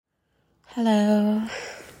Hello.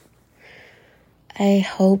 I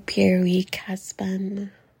hope your week has been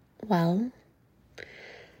well.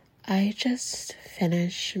 I just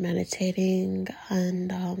finished meditating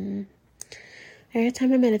and every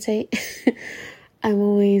time I meditate, I'm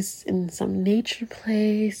always in some nature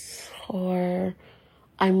place or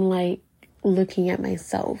I'm like looking at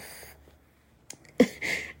myself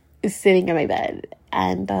sitting in my bed.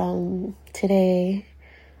 And today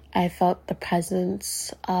I felt the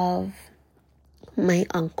presence of my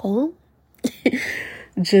uncle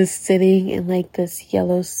just sitting in like this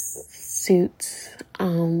yellow suit,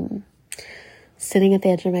 sitting at the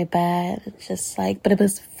edge of my bed, just like, but it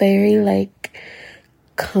was very like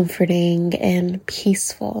comforting and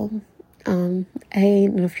peaceful. I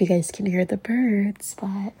don't know if you guys can hear the birds,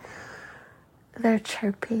 but they're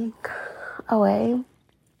chirping away.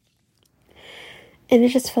 And it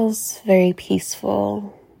just feels very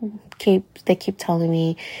peaceful. They keep telling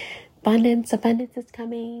me, abundance is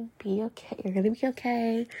coming. Be okay. You're going to be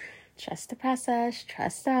okay. Trust the process.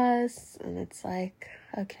 Trust us. And it's like,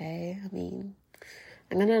 okay, I mean,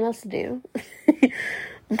 I got nothing else to do.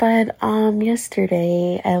 But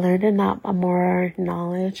yesterday I learned more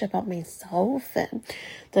knowledge about myself and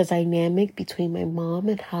the dynamic between my mom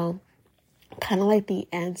and how kind of like the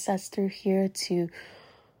ancestor here to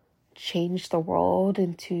change the world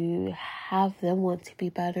and to have them want to be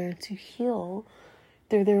better and to heal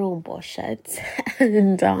through their own bullshit.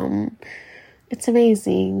 And it's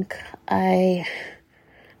amazing. I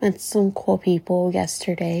met some cool people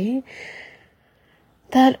yesterday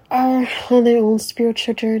that are on their own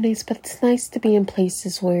spiritual journeys, but it's nice to be in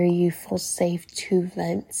places where you feel safe to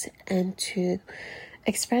vent and to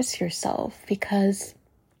express yourself, because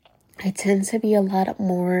I tend to be a lot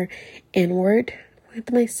more inward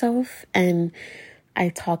with myself and I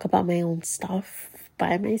talk about my own stuff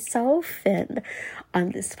by myself and on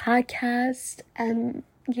this podcast. And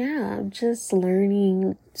yeah, I'm just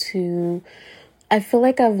learning to, I feel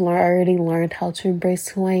like I've already learned how to embrace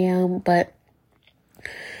who I am, but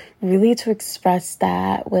really to express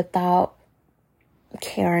that without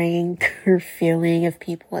caring or feeling if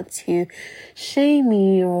people want to shame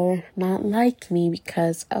me or not like me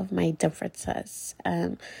because of my differences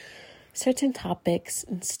and certain topics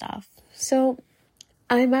and stuff. So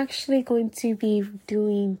I'm actually going to be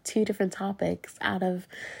doing 2 different topics out of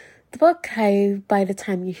the book by the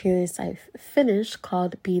time you hear this, I've finished,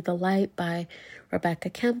 called Be the Light by Rebecca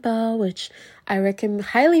Campbell, which I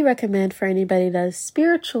highly recommend for anybody that is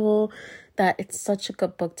spiritual, that it's such a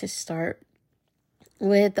good book to start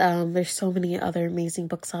with. There's so many other amazing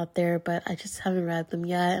books out there, but I just haven't read them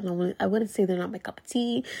yet, and I wouldn't say they're not my cup of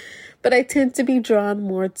tea, but I tend to be drawn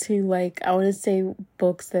more to, like, I want to say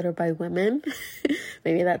books that are by women.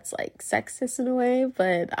 Maybe that's like sexist in a way,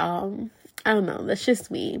 but I don't know, that's just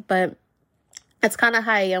me. But it's kind of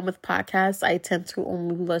how I am with podcasts. I tend to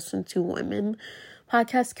only listen to women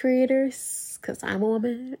podcast creators because I'm a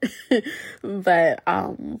woman. But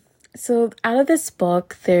so out of this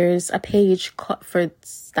book, there's a page for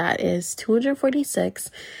that is 246.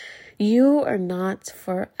 You are not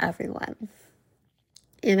for everyone.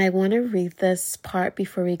 And I want to read this part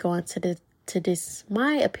before we go on to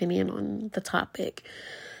my opinion on the topic.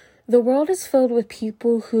 The world is filled with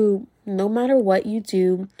people who, no matter what you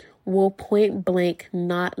do, will point blank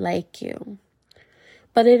not like you.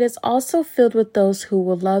 But it is also filled with those who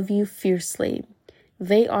will love you fiercely.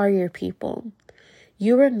 They are your people.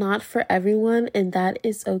 You are not for everyone, and that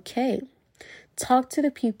is okay. Talk to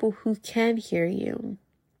the people who can hear you.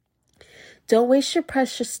 Don't waste your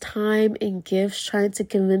precious time and gifts trying to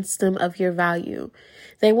convince them of your value.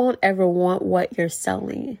 They won't ever want what you're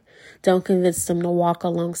selling. Don't convince them to walk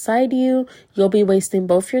alongside you. You'll be wasting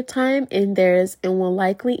both your time and theirs and will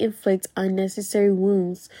likely inflict unnecessary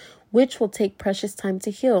wounds, which will take precious time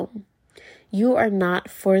to heal. You are not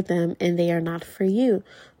for them and they are not for you.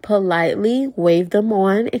 Politely wave them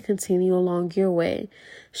on and continue along your way.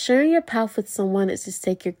 Sharing your path with someone is to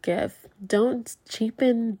take your gift. Don't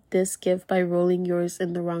cheapen this gift by rolling yours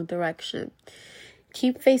in the wrong direction.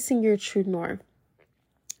 Keep facing your true north.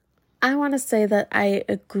 I want to say that I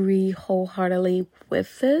agree wholeheartedly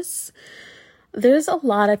with this. There's a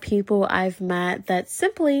lot of people I've met that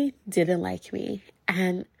simply didn't like me,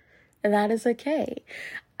 and that is okay.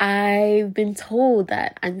 I've been told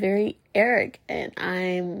that I'm very arrogant.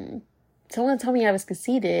 Someone told me I was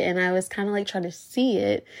conceited, and I was kind of like trying to see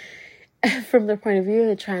it from the point of view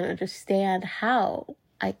of trying to understand how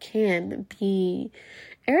I can be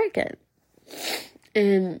arrogant.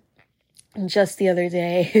 And just the other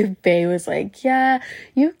day, Bae was like, yeah,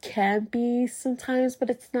 you can be sometimes, but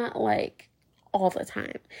it's not like all the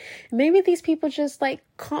time. Maybe these people just like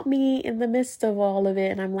caught me in the midst of all of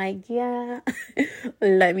it, and I'm like, yeah,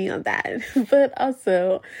 let me on that. But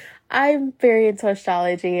also, I'm very into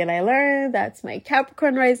astrology, and I learned that's my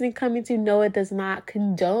Capricorn rising coming to. No, it does not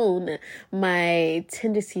condone my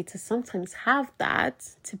tendency to sometimes have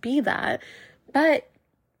that, to be that. But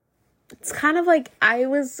it's kind of like, I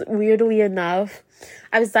was weirdly enough,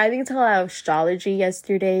 I was diving into a lot of astrology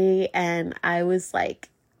yesterday, and I was like,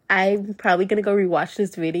 I'm probably going to go rewatch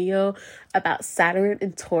this video about Saturn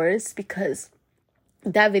and Taurus, because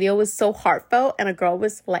that video was so heartfelt, and a girl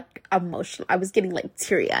was like emotional. I was getting like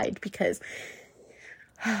teary-eyed because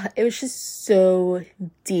it was just so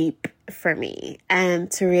deep for me,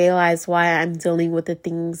 and to realize why I'm dealing with the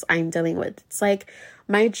things I'm dealing with. It's like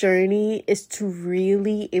my journey is to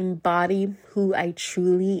really embody who I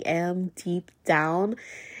truly am deep down,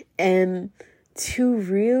 and to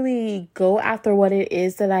really go after what it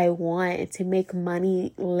is that I want, and to make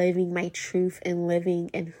money living my truth and living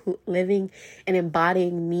and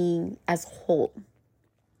embodying me as whole.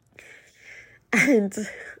 And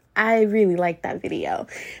I really like that video.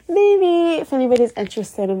 Maybe if anybody's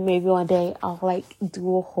interested, and maybe one day I'll like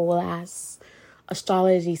do a whole ass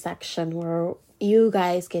astrology section where you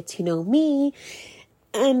guys get to know me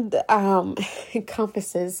and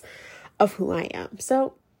encompasses of who I am.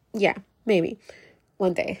 So yeah, maybe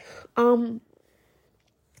one day.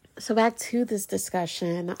 So back to this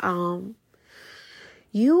discussion.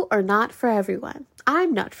 You are not for everyone.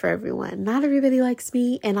 I'm not for everyone. Not everybody likes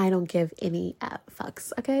me, and I don't give any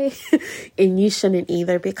fucks, okay? And you shouldn't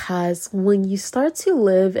either, because when you start to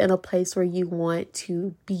live in a place where you want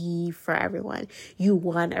to be for everyone, you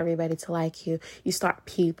want everybody to like you, you start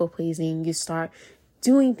people pleasing, you start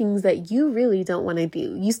doing things that you really don't want to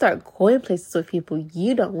do. You start going places with people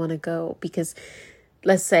you don't want to go, because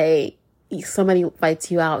let's say somebody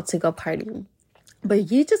invites you out to go partying,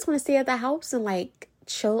 but you just want to stay at the house and like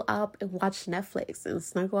chill up and watch Netflix and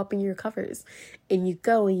snuggle up in your covers, and you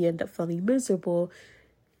go and you end up feeling miserable.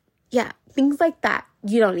 Yeah, things like that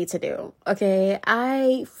you don't need to do, okay?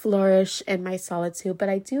 I flourish in my solitude, but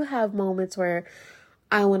I do have moments where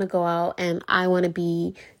I want to go out and I want to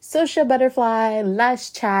be social butterfly. Let's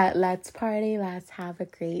chat, let's party, let's have a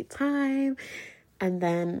great time. And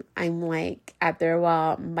then I'm like, after a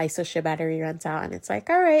while, my social battery runs out, and it's like,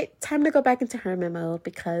 all right, time to go back into hermit mode,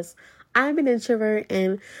 because I'm an introvert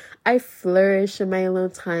and I flourish in my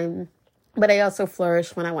alone time, but I also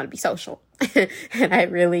flourish when I want to be social.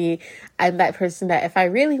 And I'm that person that if I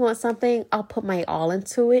really want something, I'll put my all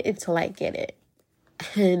into it until I get it.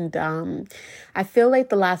 And I feel like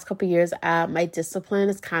the last couple of years, my discipline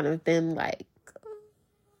has kind of been like,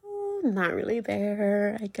 not really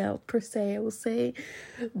there, I guess, per se, I will say.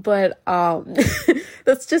 But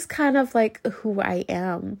that's just kind of like who I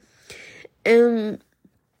am. And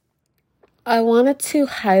I wanted to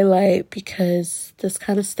highlight, because this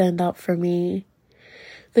kind of stand out for me,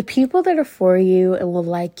 the people that are for you and will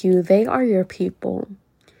like you, they are your people.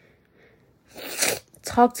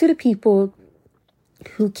 Talk to the people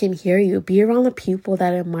who can hear you. Be around the people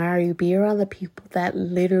that admire you. Be around the people that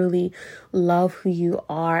literally love who you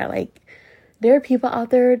are. Like, there are people out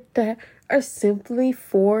there that are simply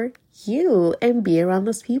for you, and be around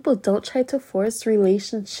those people. Don't try to force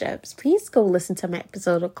relationships. Please go listen to my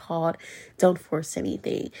episode called Don't Force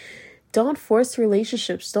Anything. Don't force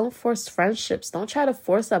relationships. Don't force friendships. Don't try to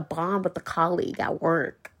force a bond with a colleague at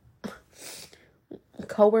work.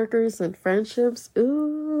 Co-workers and friendships,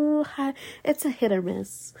 ooh, it's a hit or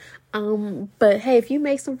miss. But hey, if you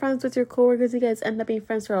make some friends with your co-workers, you guys end up being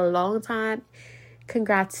friends for a long time,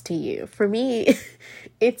 congrats to you. For me,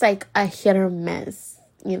 it's like a hit or miss,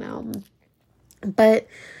 you know. But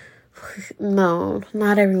no,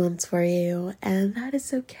 not everyone's for you, and that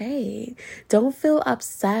is okay. Don't feel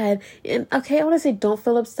upset. And okay, I want to say don't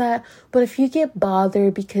feel upset, but if you get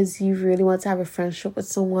bothered because you really want to have a friendship with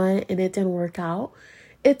someone and it didn't work out,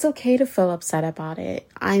 it's okay to feel upset about it.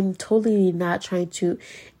 I'm totally not trying to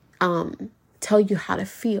tell you how to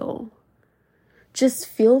feel. Just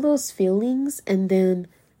feel those feelings, and then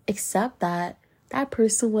accept that that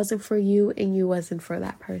person wasn't for you and you wasn't for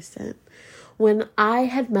that person. When I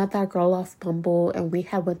had met that girl off Bumble and we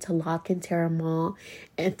had went to Lock and Terra Mall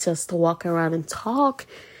and just to walk around and talk,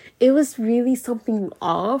 it was really something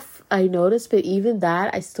off, I noticed. But even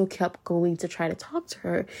that, I still kept going to try to talk to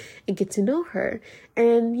her and get to know her.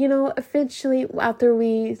 And, you know, eventually after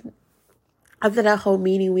that whole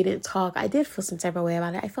meeting, we didn't talk. I did feel some type of way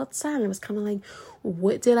about it. I felt sad. I was kind of like,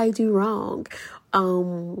 what did I do wrong?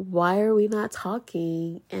 Why are we not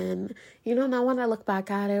talking? And, you know, now when I look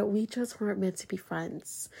back at it, we just weren't meant to be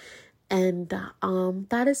friends. And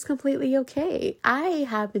that is completely okay. I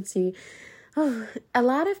happen to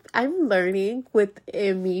I'm learning with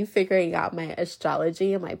me figuring out my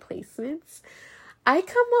astrology and my placements. I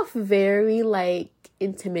come off very like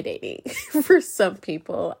intimidating for some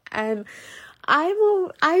people, and I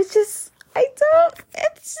don't, it's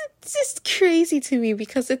just crazy to me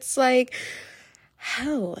because it's like,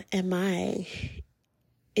 how am I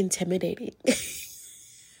intimidating?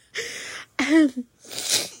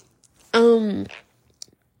 And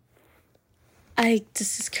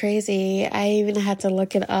this is crazy. I even had to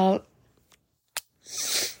look it up.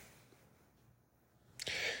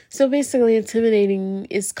 So basically, intimidating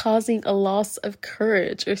is causing a loss of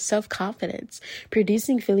courage or self-confidence,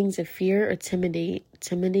 producing feelings of fear or timidity.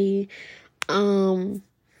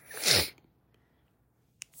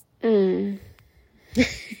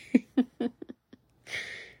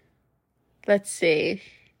 Let's see.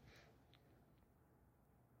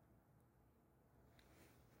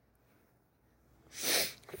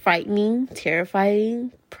 Frightening,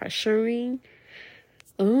 terrifying, pressuring.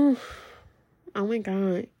 Oh my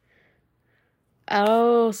God.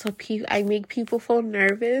 Oh, so I make people feel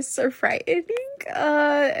nervous or frightening?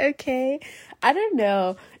 Okay. I don't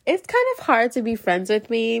know. It's kind of hard to be friends with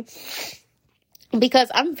me because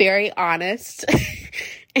I'm very honest.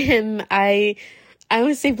 And I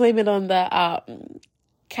would say blame it on the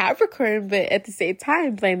Capricorn, but at the same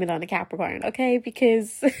time blame it on the Capricorn, okay?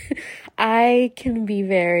 Because I can be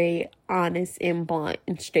very honest and blunt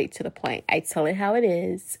and straight to the point. I tell it how it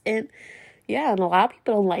is. And yeah, and a lot of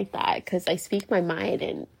people don't like that because I speak my mind,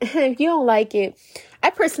 and if you don't like it, I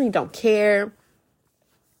personally don't care.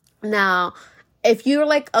 Now, if you're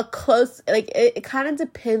like a close, like it kind of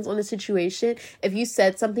depends on the situation. If you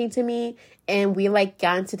said something to me and we like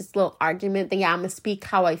got into this little argument, then yeah, I'm gonna speak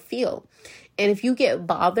how I feel. And if you get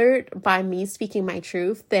bothered by me speaking my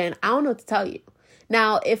truth, then I don't know what to tell you.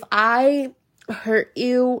 Now, if I hurt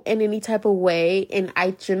you in any type of way and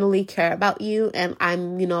I generally care about you, and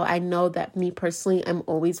I'm, I know that me personally, I'm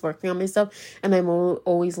always working on myself and I'm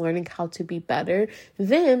always learning how to be better,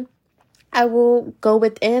 then I will go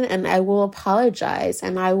within and I will apologize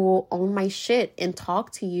and I will own my shit and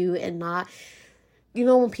talk to you and not,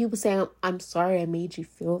 when people say, I'm sorry I made you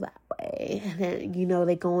feel that way, and then,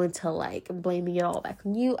 they go into like blaming it all back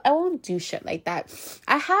on you. I won't do shit like that.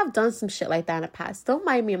 I have done some shit like that in the past. Don't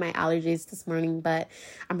mind me and my allergies this morning, but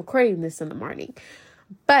I'm recording this in the morning.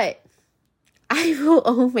 But I will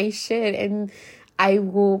own my shit and I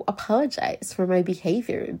will apologize for my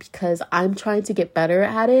behavior because I'm trying to get better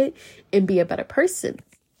at it and be a better person.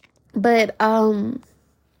 But not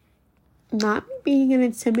being an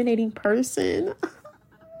intimidating person.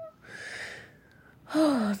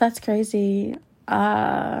 Oh, that's crazy.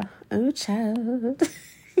 Oh, child.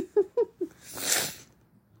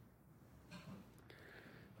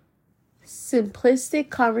 Simplistic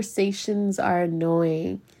conversations are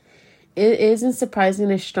annoying. It isn't surprising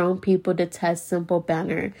that strong people detest simple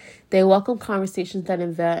banter. They welcome conversations that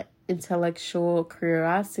invent intellectual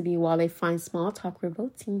curiosity while they find small talk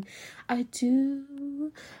revolting. I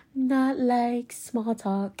do not like small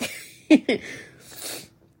talk.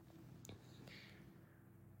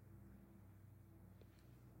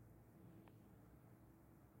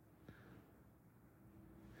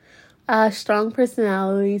 Strong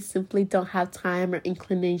personalities simply don't have time or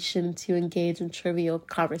inclination to engage in trivial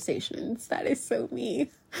conversations. That is so mean.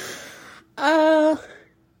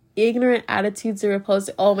 Ignorant attitudes are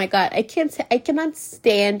repulsive. Oh my God, I cannot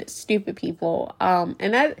stand stupid people.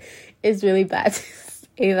 And that is really bad to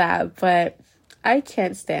say that, but I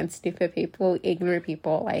can't stand stupid people, ignorant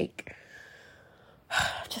people. Like,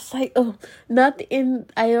 just like,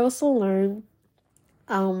 I also learned,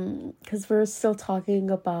 because we're still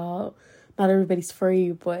talking about not everybody's for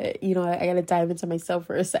you, but I gotta dive into myself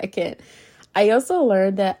for a second. I also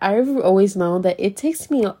learned that I've always known that it takes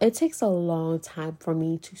a long time for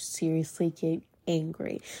me to seriously get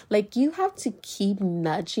angry. Like, you have to keep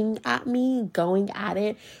nudging at me, going at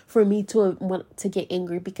it for me to want to get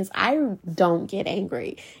angry, because I don't get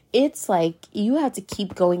angry. It's like you have to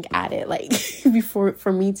keep going at it, like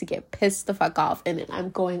for me to get pissed the fuck off, and then I'm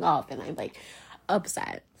going off and I'm like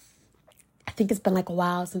upset. I think it's been like a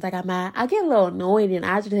while since I got mad. I get a little annoyed and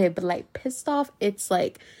agitated, but like pissed off, it's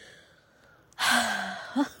like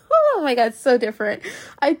oh my God, it's so different.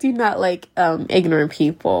 I do not like ignorant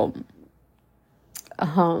people.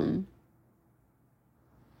 Anywho,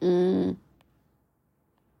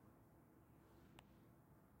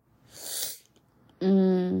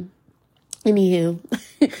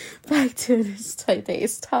 back to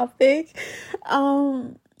today's topic.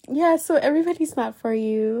 Yeah, so everybody's not for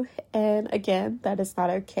you. And again, that is not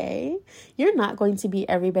okay. You're not going to be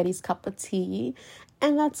everybody's cup of tea.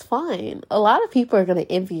 And that's fine. A lot of people are going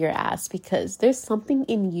to envy your ass because there's something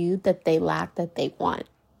in you that they lack that they want.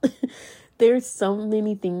 There's so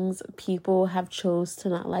many things people have chose to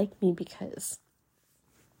not like me because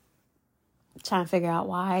trying to figure out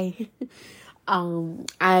why.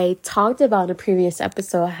 I talked about in a previous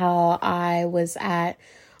episode how I was at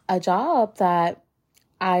a job that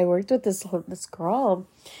I worked with this girl,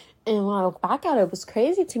 and when I look back at it, it was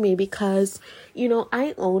crazy to me because,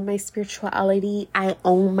 I own my spirituality, I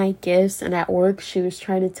own my gifts, and at work, she was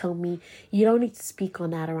trying to tell me, you don't need to speak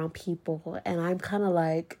on that around people, and I'm kind of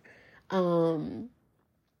like,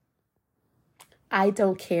 I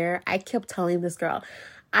don't care. I kept telling this girl,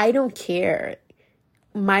 I don't care.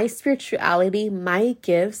 My spirituality, my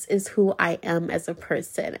gifts is who I am as a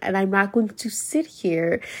person. And I'm not going to sit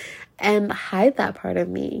here and hide that part of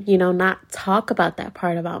me, not talk about that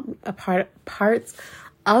parts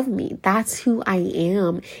of me. That's who I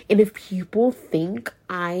am. And if people think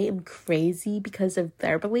I am crazy because of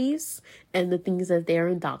their beliefs and the things that they're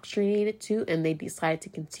indoctrinated to and they decide to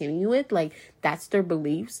continue with, like that's their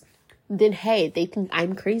beliefs, then hey, they think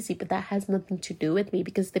I'm crazy, but that has nothing to do with me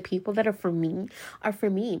because the people that are for me are for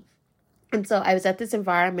me. And so I was at this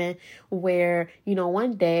environment where,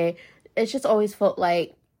 one day it just always felt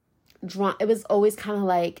like it was always kind of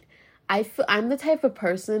like, I'm the type of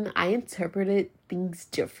person, I interpreted things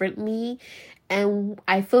differently. And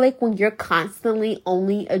I feel like when you're constantly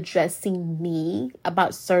only addressing me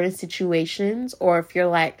about certain situations, or if you're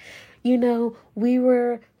like, we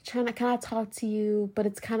were trying to kind of talk to you, but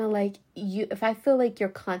it's kind of like if I feel like you're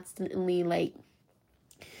constantly like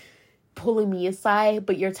pulling me aside,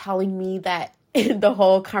 but you're telling me that the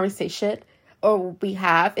whole conversation or we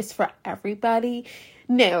have is for everybody.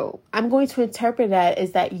 No, I'm going to interpret that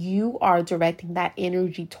as that you are directing that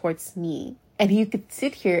energy towards me. And you could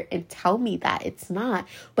sit here and tell me that it's not.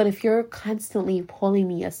 But if you're constantly pulling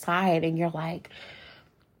me aside and you're like,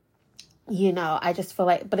 I just feel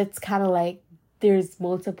like, but it's kind of like there's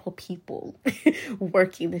multiple people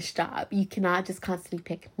working this job. You cannot just constantly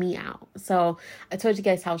pick me out. So I told you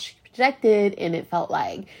guys how she projected, and it felt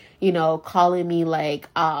like, calling me like,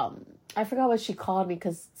 I forgot what she called me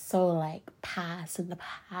because so like past in the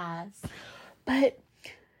past. But,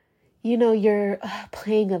 you're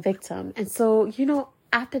playing a victim. And so,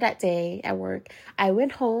 after that day at work, I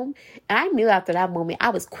went home and I knew after that moment I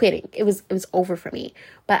was quitting. It was over for me.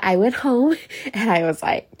 But I went home and I was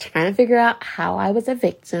like trying to figure out how I was a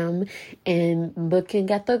victim and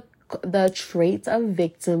looking at the traits of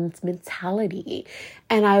victim's mentality.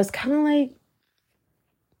 And I was kind of like,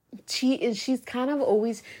 she's kind of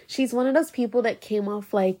always, she's one of those people that came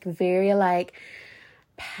off like very like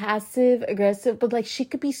passive aggressive, but like she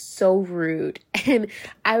could be so rude. And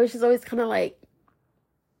I was just always kind of like,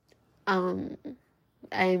 I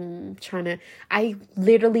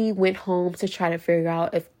literally went home to try to figure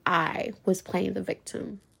out if I was playing the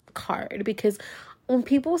victim card, because when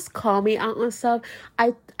people call me out on stuff,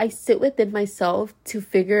 I sit within myself to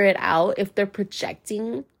figure it out if they're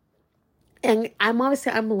projecting. And I'm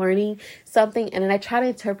learning something, and then I try to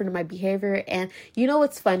interpret my behavior. And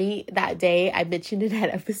what's funny? That day I mentioned in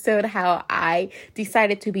that episode how I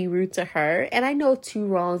decided to be rude to her, and I know two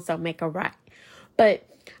wrongs don't make a right, but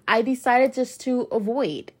I decided just to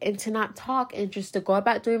avoid and to not talk and just to go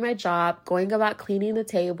about doing my job, going about cleaning the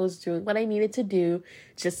tables, doing what I needed to do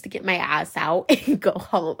just to get my ass out and go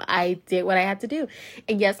home. I did what I had to do.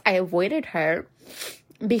 And yes, I avoided her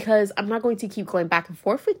because I'm not going to keep going back and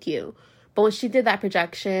forth with you. But when she did that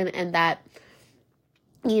projection and that,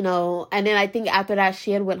 and then I think after that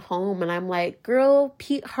she had went home, and I'm like, girl,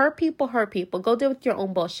 her people, go deal with your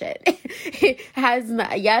own bullshit.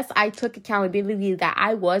 Yes, I took accountability that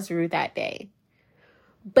I was rude that day.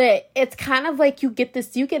 But it's kind of like you get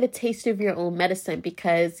a taste of your own medicine,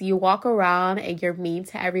 because you walk around and you're mean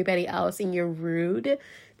to everybody else and you're rude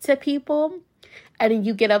to people. And then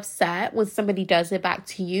you get upset when somebody does it back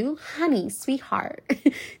to you. Honey, sweetheart,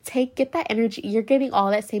 get that energy. You're getting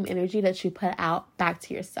all that same energy that you put out back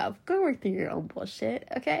to yourself. Go work through your own bullshit,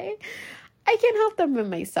 okay? I can't help them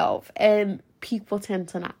in myself. And people tend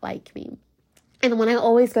to not like me. And when I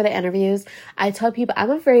always go to interviews, I tell people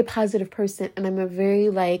I'm a very positive person, and I'm a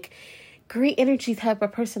very like great energy type of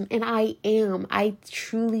person. And I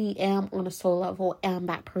truly am on a soul level, am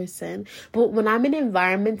that person. But when I'm in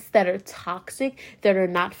environments that are toxic, that are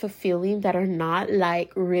not fulfilling, that are not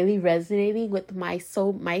like really resonating with my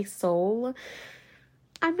soul,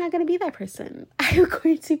 I'm not going to be that person. I'm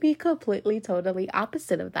going to be completely, totally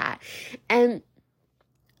opposite of that. And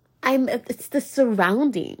it's the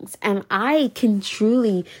surroundings, and I can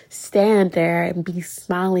truly stand there and be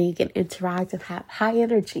smiling and interact and have high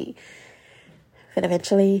energy. But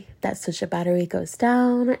eventually that social battery goes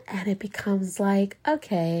down and it becomes like,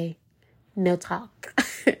 okay, no talk.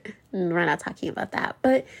 We're not talking about that,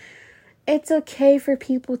 but it's okay for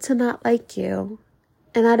people to not like you.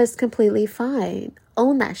 And that is completely fine.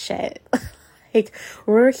 Own that shit. Like,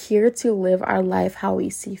 we're here to live our life how we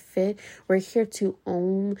see fit. We're here to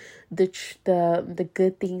own the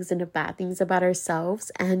good things and the bad things about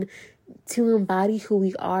ourselves, and to embody who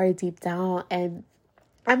we are deep down. And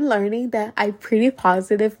I'm learning that I'm pretty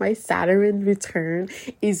positive my Saturn return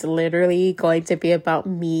is literally going to be about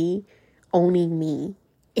me owning me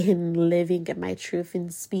and living in my truth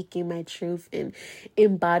and speaking my truth and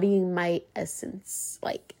embodying my essence,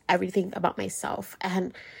 like everything about myself.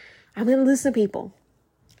 And I'm going to lose some people.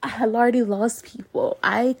 I had already lost people.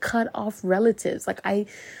 I cut off relatives. Like, I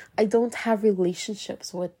don't have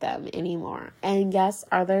relationships with them anymore. And yes,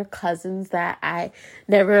 are there cousins that I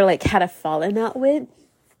never like had a falling out with?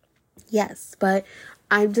 Yes, but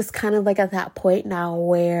I'm just kind of like at that point now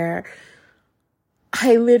where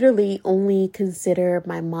I literally only consider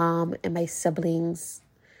my mom and my siblings,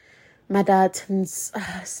 my dad and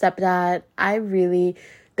stepdad. I really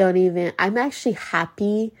don't even, I'm actually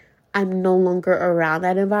happy I'm no longer around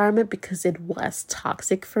that environment because it was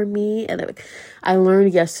toxic for me. And I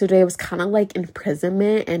learned yesterday it was kind of like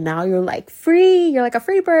imprisonment, and now you're like free. You're like a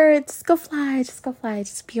free bird. Just go fly. Just go fly.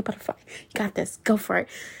 Just be a butterfly. You got this. Go for it.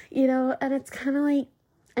 You know, and it's kind of like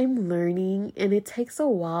I'm learning, and it takes a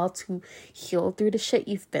while to heal through the shit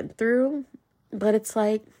you've been through. But it's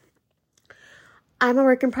like, I'm a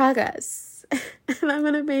work in progress. And I'm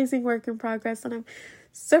an amazing work in progress, and I'm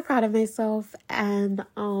so proud of myself, and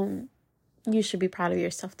you should be proud of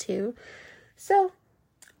yourself too. So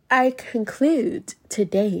I conclude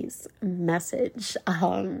today's message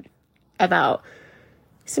about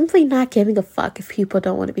simply not giving a fuck if people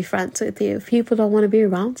don't want to be friends with you, if people don't want to be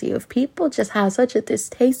around you, if people just have such a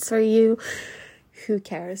distaste for you. Who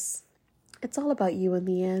cares? It's all about you in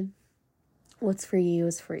the end. What's for you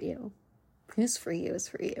is for you. Who's for you is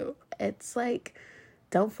for you. It's like,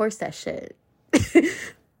 don't force that shit.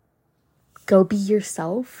 Go be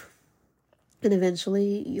yourself, and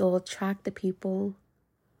eventually you'll attract the people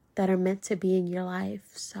that are meant to be in your life.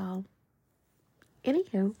 So,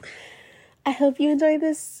 anywho, I hope you enjoyed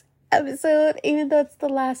this episode, even though it's the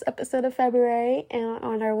last episode of February and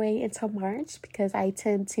on our way into March, because I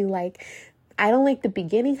tend to I don't like the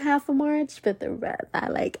beginning half of March, but the rest, I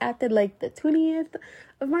like after like the 20th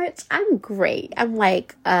of March, I'm great. I'm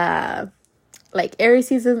like Aries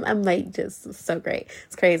season, I'm like just so great.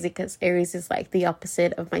 It's crazy because Aries is like the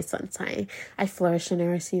opposite of my sun sign. I flourish in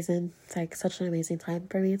Aries season. It's like such an amazing time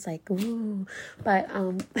for me. It's like, ooh. But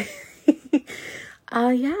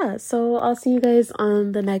yeah, so I'll see you guys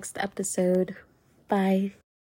on the next episode. Bye.